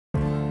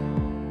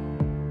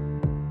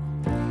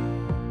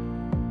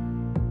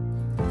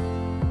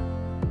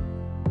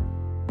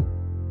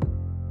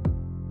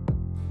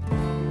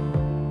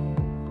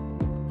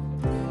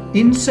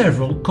In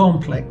several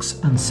complex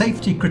and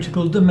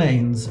safety-critical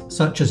domains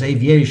such as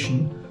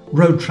aviation,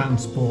 road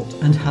transport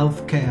and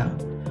healthcare,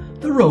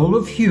 the role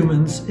of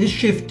humans is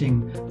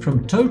shifting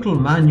from total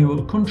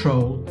manual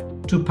control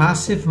to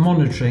passive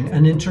monitoring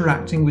and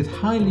interacting with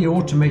highly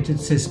automated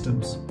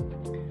systems.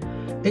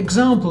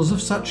 Examples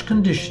of such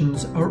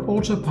conditions are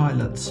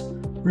autopilots,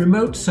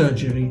 remote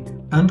surgery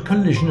and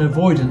collision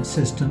avoidance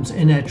systems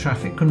in air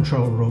traffic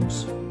control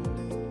rooms.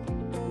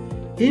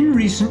 In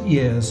recent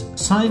years,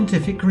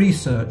 scientific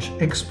research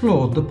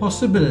explored the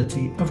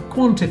possibility of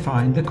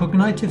quantifying the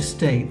cognitive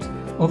state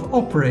of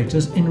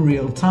operators in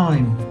real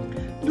time,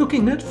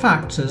 looking at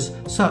factors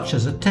such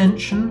as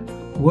attention,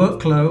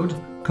 workload,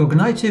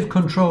 cognitive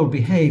control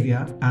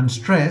behavior and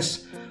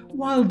stress,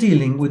 while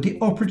dealing with the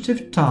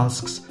operative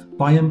tasks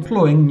by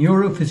employing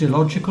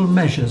neurophysiological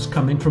measures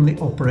coming from the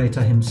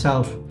operator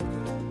himself.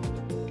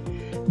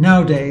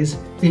 Nowadays,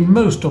 in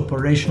most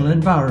operational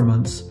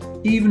environments,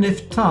 even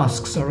if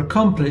tasks are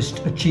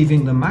accomplished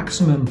achieving the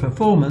maximum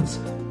performance,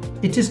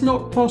 it is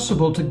not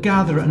possible to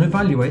gather and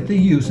evaluate the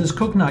user's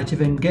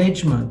cognitive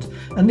engagement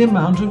and the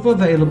amount of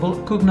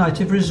available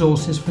cognitive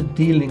resources for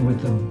dealing with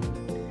them.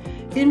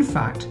 In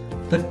fact,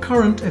 the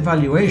current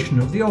evaluation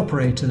of the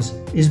operators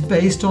is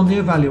based on the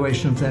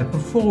evaluation of their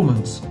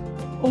performance,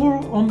 or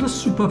on the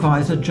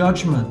supervisor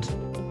judgment.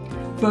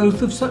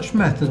 Both of such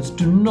methods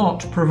do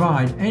not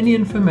provide any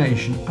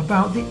information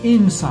about the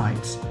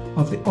insights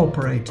of the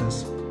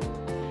operators.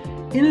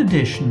 In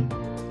addition,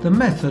 the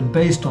method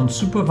based on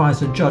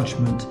supervisor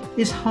judgment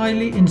is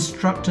highly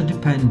instructor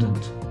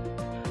dependent.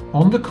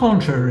 On the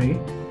contrary,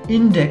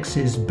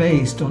 indexes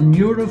based on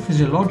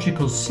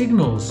neurophysiological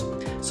signals,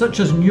 such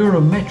as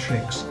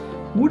neurometrics,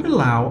 would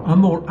allow a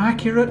more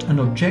accurate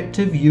and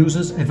objective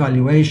user's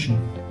evaluation,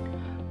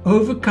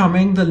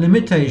 overcoming the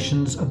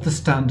limitations of the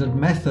standard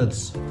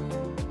methods.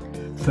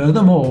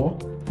 Furthermore,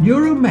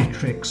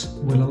 neurometrics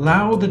will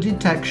allow the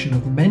detection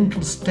of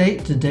mental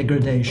state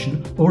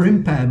degradation or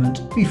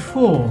impairment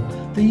before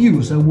the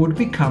user would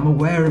become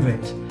aware of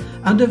it,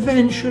 and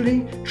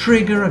eventually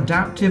trigger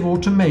adaptive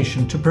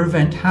automation to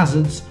prevent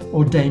hazards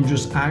or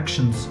dangerous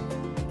actions.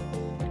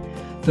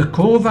 The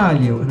core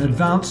value and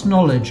advanced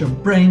knowledge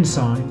of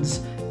BrainSigns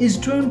is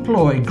to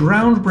employ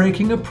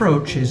groundbreaking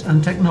approaches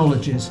and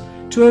technologies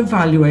to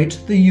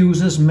evaluate the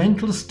user's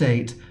mental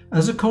state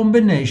as a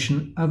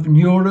combination of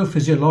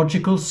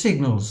neurophysiological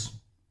signals.